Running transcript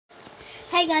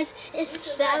Hey guys,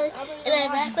 it's Valen, and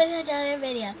I'm back with another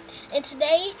video. And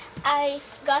today I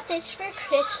got this for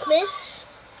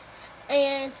Christmas,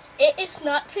 and it is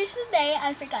not Christmas Day.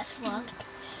 I forgot to vlog.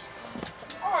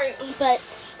 But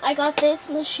I got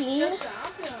this machine,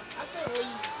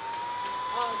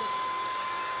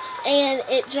 and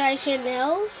it dries your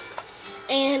nails,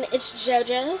 and it's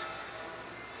JoJo,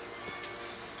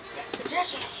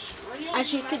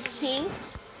 as you can see.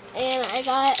 And I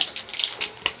got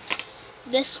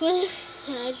this one,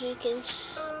 as you can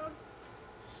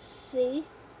see.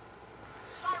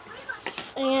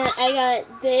 And I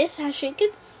got this, as you can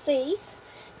see.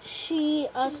 She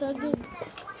also did.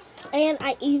 And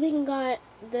I even got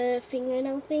the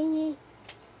fingernail thingy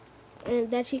and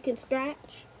that you can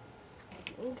scratch.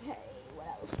 Okay, what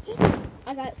else?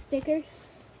 I got stickers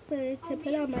to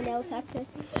put on my nails after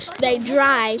they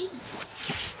dry.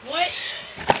 What?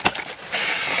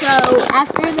 So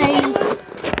after they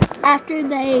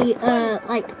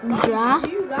like dry.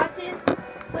 You got this?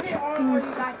 Put it on or you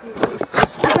got this?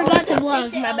 I forgot to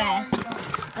vlog, my bad.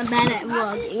 I'm bad at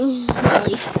vlogging.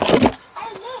 Really. Oh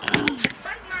look!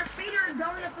 Frank and our feet are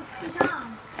going at the same time.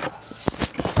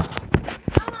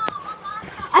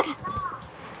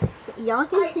 Y'all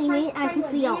can see me, I can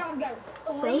see y'all.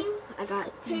 So, I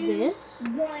got this.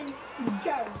 1,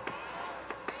 go.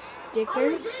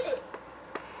 Stickers.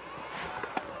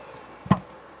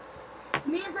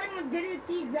 Me and Franklin did it at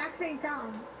the exact same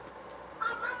time.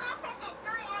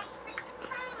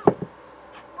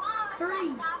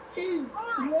 3, 2,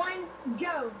 1,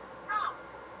 go.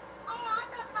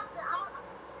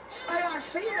 Our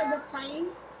feet are the same.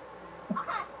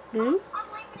 Hmm?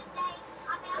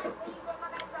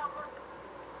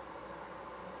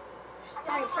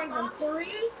 Alright, Franklin,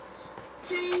 3,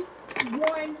 2,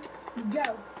 1,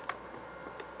 go.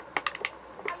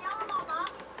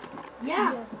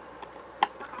 Yeah. Yes.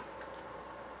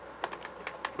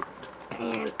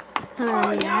 And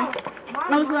yes.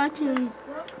 I was watching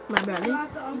my brother.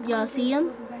 Y'all see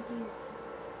him?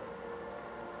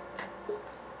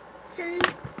 2,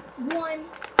 1,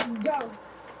 go.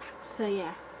 So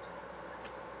yeah.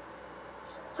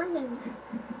 Franklin.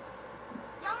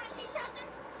 Y'all wanna see something?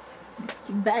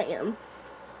 Bam.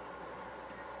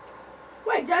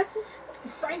 Wait, Justin.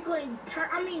 Franklin,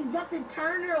 Justin,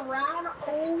 turn it around.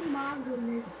 Oh my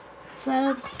goodness.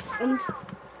 So I'm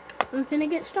finna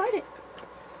get started.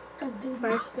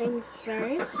 First things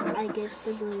first, I get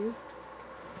the blue.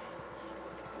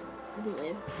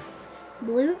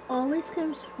 Blue always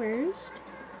comes first.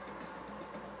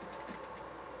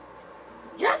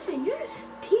 Justin, you're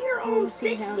tier on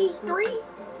 63. Yeah,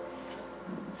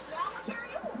 what tier are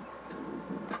you?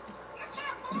 You're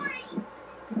tier 40.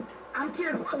 I'm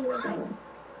tier 4.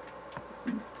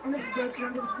 I'm just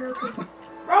joking.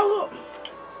 Bro, look,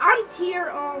 I'm tier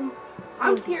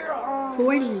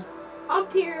 40. I'm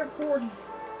tier 40.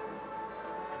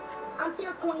 I'm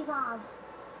tier 25.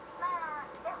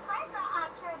 If Frank had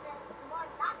children, well,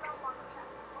 not no more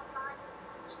successful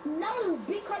 49. No,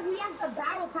 because he has a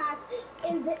battle pass,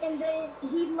 and then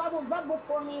he levels up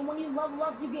before me, and when you level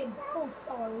up, you get battle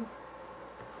stars.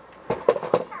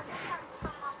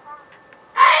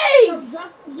 Hey! So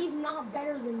Justin, he's not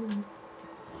better than me.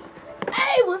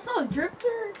 Hey, what's up,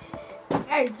 Drifter?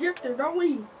 Hey, Drifter, don't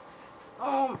leave.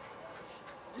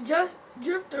 Just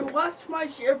Drifter, watch my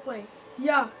share play.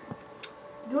 Yeah.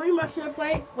 Doing my share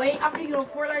play. Wait, I'm gonna go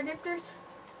Fortnite Drifters.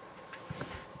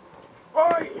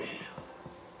 Alright.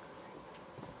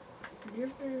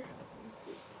 Drifter.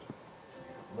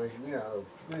 Make me out of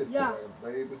sis. Yeah.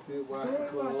 Babysit, watch the Doing my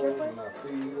clothes, share play. and I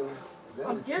feed them.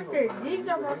 I'm Drifter. These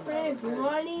are my friends,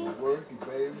 Lonnie,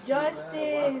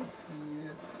 Justin.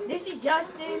 This is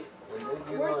Justin.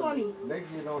 Where's Lonnie? They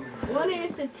get on the Lonnie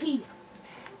is the T.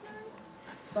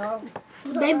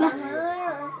 They Mom,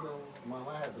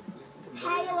 I had to feed them.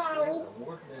 Hello. I'm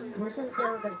working in My sister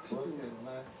got a working in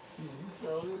life. You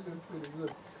sure it's been pretty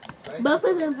good. Both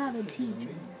of them have a T.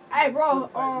 Hey, bro,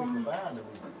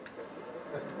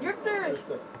 Drifter.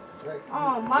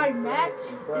 My match,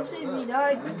 this should be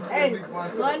done. Hey,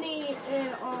 Lonnie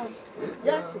and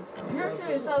Justin. Drifter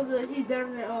is so good. He's better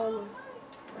than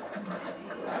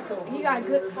he got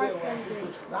good strikes and everything.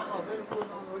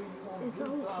 It's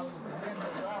okay.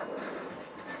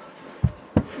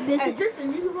 This Hey, is, Drifter,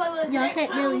 you can play with us y'all next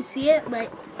can't time. really see it,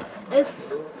 but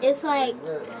it's like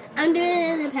I'm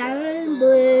doing the pattern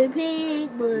blue,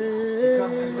 pink, blue.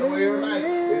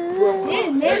 Yeah,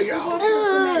 next we're going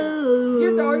to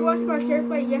Drifter, are you watching my share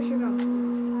play? Yes or no?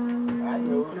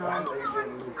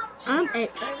 I'm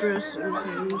extra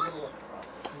sometimes.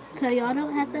 So y'all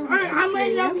don't have to. Alright, I'm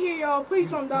letting up here, y'all. Please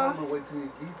don't die. I'm gonna wait till he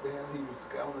eat there. He was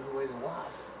on his way to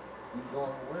watch. You going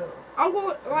well.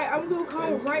 I'm gonna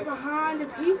come right behind the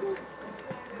people.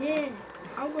 Then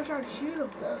I'm gonna try to shoot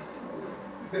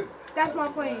them. That's my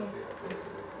plan.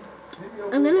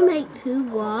 I'm gonna make 2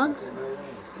 vlogs.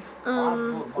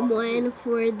 One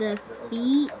for the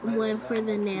feet, one for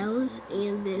the nails,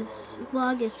 and this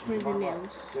vlog is for the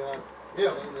nails.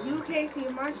 You can't see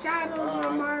my shadows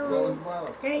in my room.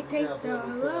 Can't take the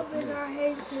love that I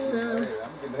hate you. So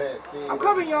I'm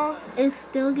coming, y'all. it's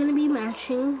still gonna be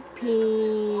matching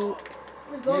pink,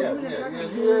 Let's go. Give me the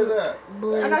shotgun.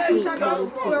 blue, I got 2 pink,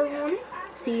 shotguns. blue. Whoever want it.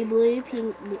 See, blue,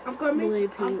 pink, I'm coming. blue, I'm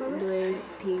pink, coming. blue,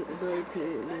 pink, blue,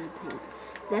 pink, blue, pink.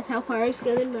 That's how far it's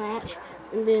gonna match,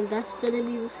 and then that's gonna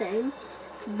be the same.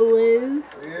 Blue,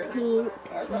 pink,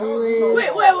 blue.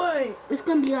 Wait. It's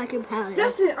gonna be like in palette.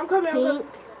 Justin, I'm coming. Pink,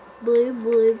 blue,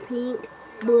 blue, pink,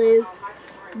 blue,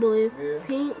 blue,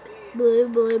 pink, blue,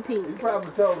 blue, You pink.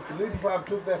 probably told Felicia probably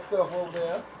took that stuff over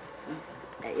there.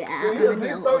 Yeah, He'll I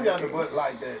know. throw you on the butt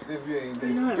like that if you ain't there.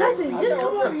 Not Justin, really. just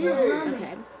come over here.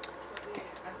 Okay.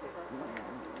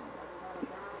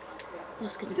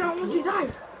 That's gonna Don't be want you pink. to die.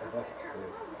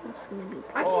 That's gonna be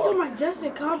I see somebody.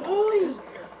 Justin, come on.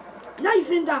 Now you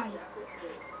finna die.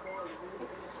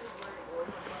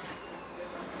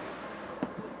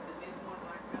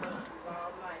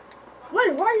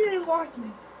 Wait, why you didn't watch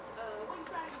me?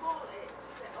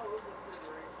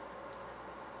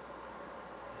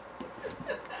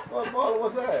 What ball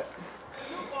was that?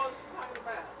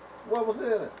 What was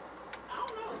in it?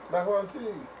 Macaroni and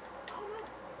cheese.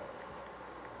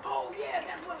 Oh yeah,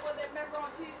 that's what was that macaroni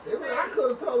and cheese. I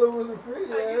could have told her it was in the fridge.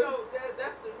 You know,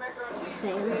 that's the macaroni and cheese.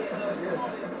 Same.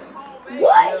 Homemade.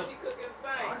 What? She cooking I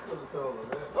things. could have told her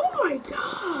that. Oh my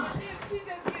god. She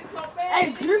just get so bad.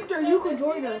 Hey, Drifter, you can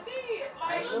join us.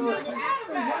 Like, It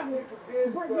actually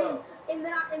wasn't. But then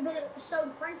it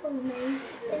showed Franklin's name,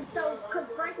 and so because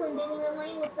Franklin didn't even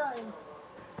lane with us.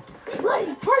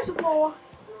 Buddy, first of all,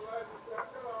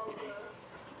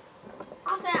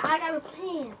 I said I got a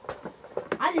plan.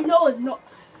 I didn't know it. No.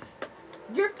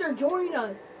 Drifter, join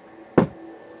us.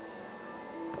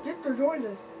 Drifter, join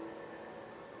us.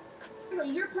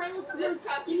 You're playing with the most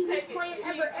easiest plan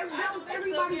ever. That was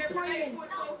everybody's plan.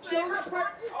 oh,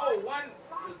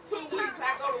 2 weeks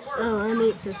I go to work. Oh, I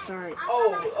need to start.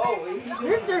 Oh.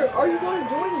 Drifter, are you going to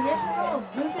join us? Yes or no?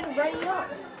 Drifter, ready up.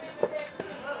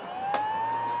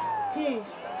 10.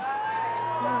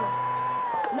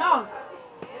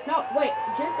 No, wait.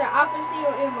 Drifter, I can see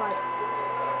your invite.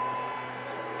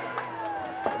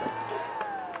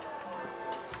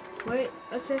 Wait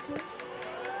a second.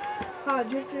 Call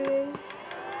Drifter name.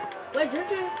 Wait,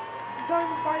 Drifter, you don't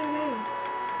even find your name.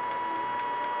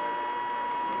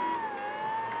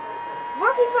 Why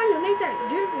can't you find your name tag?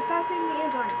 Drifter, stop sending me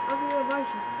invites. I'm going to invite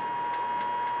you.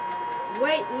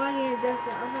 Wait 1 year,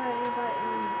 Drifter. I'm trying to invite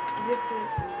Drifter.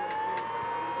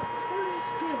 Where's this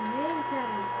kid name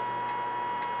tag?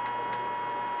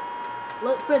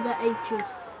 Look for the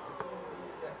H's.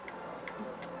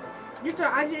 Drifter,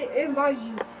 I just invite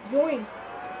you. Join.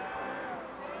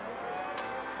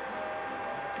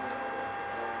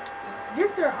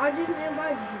 Drifter, I just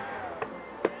invited you.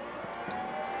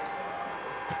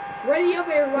 Ready up,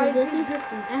 everybody. This This is is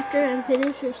Drifter. after I'm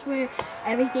finished. I swear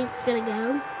everything's gonna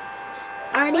go.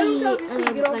 I Let me already tell this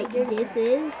nigga get off like the game did chat.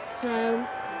 this, so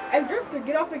Hey, Drifter,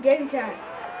 get off the game chat.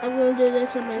 I'm gonna do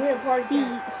this on We my in party feet.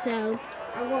 chat. So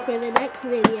I'm going, for the next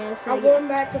video, so I'm going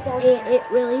back to party it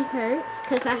chat. really hurts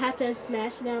because I have to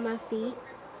smash down my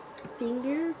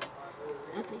finger.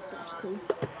 I think that's cool.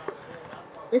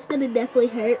 It's gonna definitely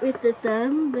hurt with the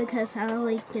thumb because I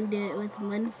only can do it with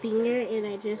one finger and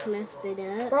I just messed it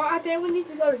up. Bro, I think we need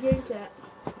to go to game chat.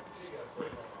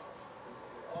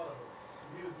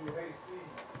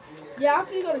 Yeah, I have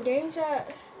to go to game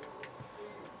chat.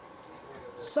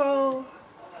 So,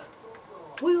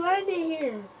 we landed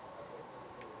here.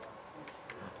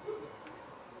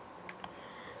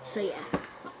 So yeah,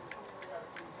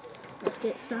 let's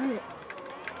get started.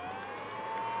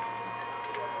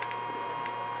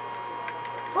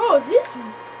 Bro,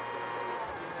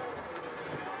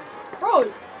 Bro,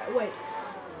 wait.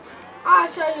 I'll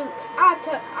show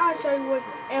you what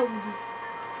L would do.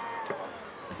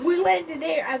 We landed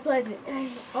there at Pleasant.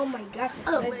 Oh my gosh.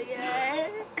 Oh my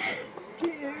god.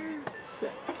 So,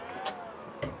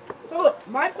 So look,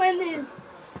 my plan is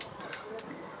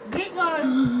get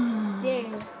gone.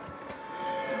 Then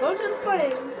go to the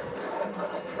plane.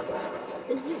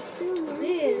 is it still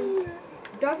Then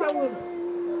drop out with me.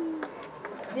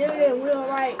 Then we'll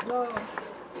right go.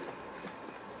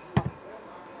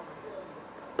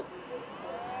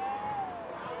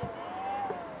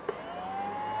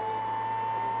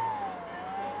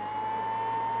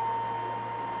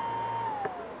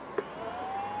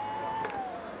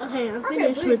 Okay, I'm I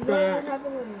can't finished believe with no one that.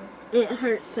 happened with it. It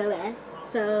hurts so bad.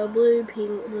 So blue,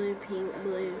 pink, blue, pink,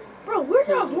 blue, Bro, where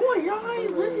y'all going? Y'all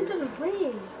ain't listen to the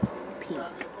plan. pink.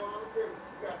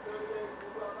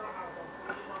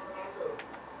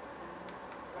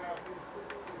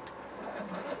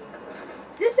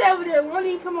 Just over there, why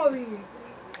didn't you come over here?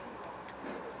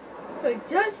 But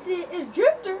Justin is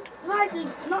Drifter. Like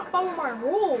to not follow my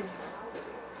rules.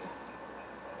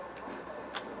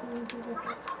 I want to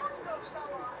go solo.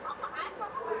 I'm gonna ask my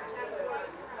mom to take it. Like,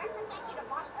 I can take you to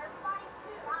watch everybody.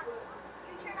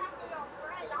 You turn after your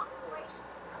friend. I'm gonna waste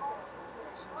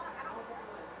what? I don't care.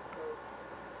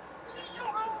 See, your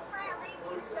own friend leave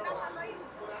you, so that's how you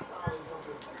do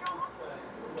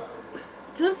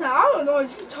it. Justin, I don't know what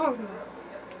you're talking about.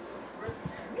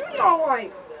 You know,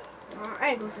 like, I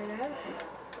ain't gonna say that.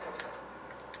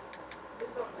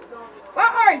 Well,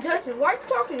 alright, Justin, why you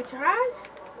talking trash?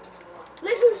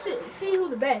 Let who see who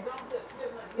the best.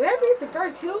 Whoever gets the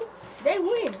first kill, they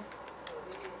win.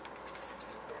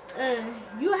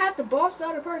 You have to boss the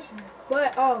other person.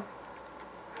 But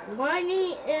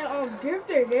Whiny and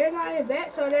Drifter, they're not in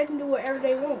bet, so they can do whatever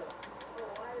they want.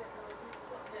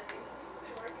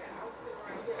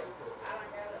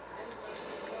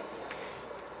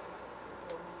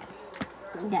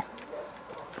 Yeah.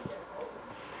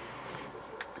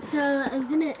 So I'm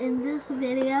gonna end this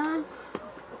video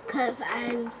because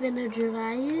I'm finna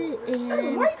dry it, Hey,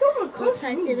 and why you coming close once to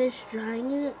I me? finish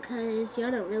drying it, because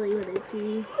y'all don't really want to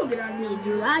see Don't get out of me here.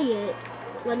 dry it,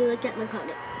 let me look at my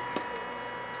comments.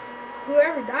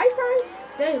 Whoever dies first,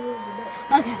 they lose the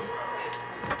bet. Okay.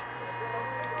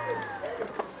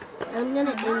 I'm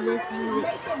gonna end this video.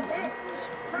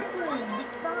 Franklin,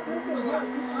 stop making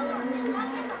bets.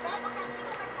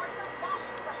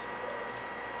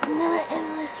 I'm gonna end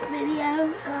this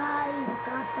video. Guys,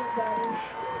 got some guys.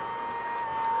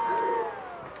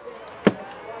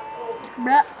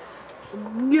 Bruh.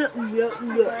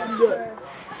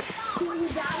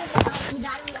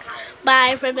 Yeah.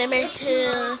 Bye. Remember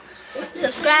to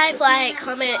subscribe, like,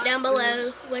 comment down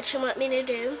below what you want me to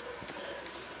do.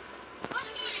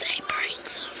 Say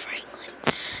pranks on Franklin.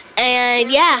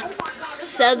 And yeah,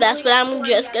 so that's what I'm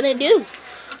just gonna do.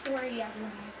 I swear he has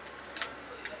one.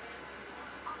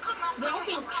 Y'all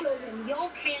can kill him. Y'all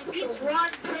can kill him. He's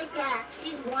one pickaxe.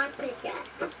 He's one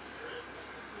pickaxe.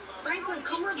 Franklin,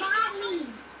 come revive me.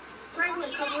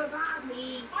 Franklin, come revive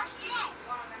me.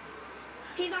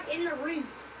 He's like in the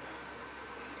roof.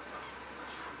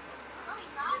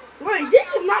 Wait,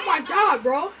 this is not my job,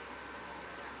 bro.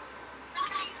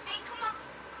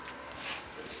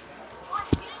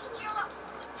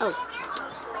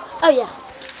 Oh yeah.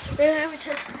 Remember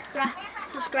to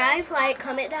subscribe, like,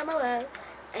 comment down below,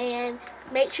 and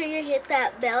make sure you hit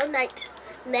that bell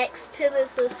next to the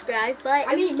subscribe button.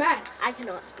 I need Max. I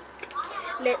cannot speak.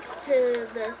 Next to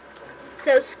the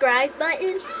subscribe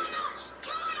button.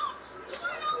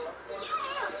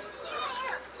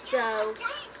 So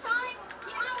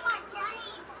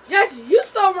Justin, you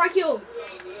stole my kill.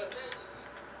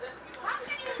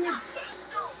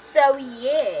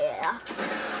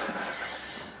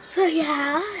 So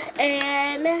yeah,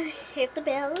 and hit the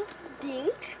bell, ding.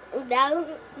 That'll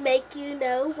make you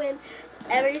know when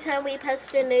every time we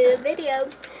post a new video.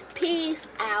 Peace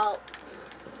out.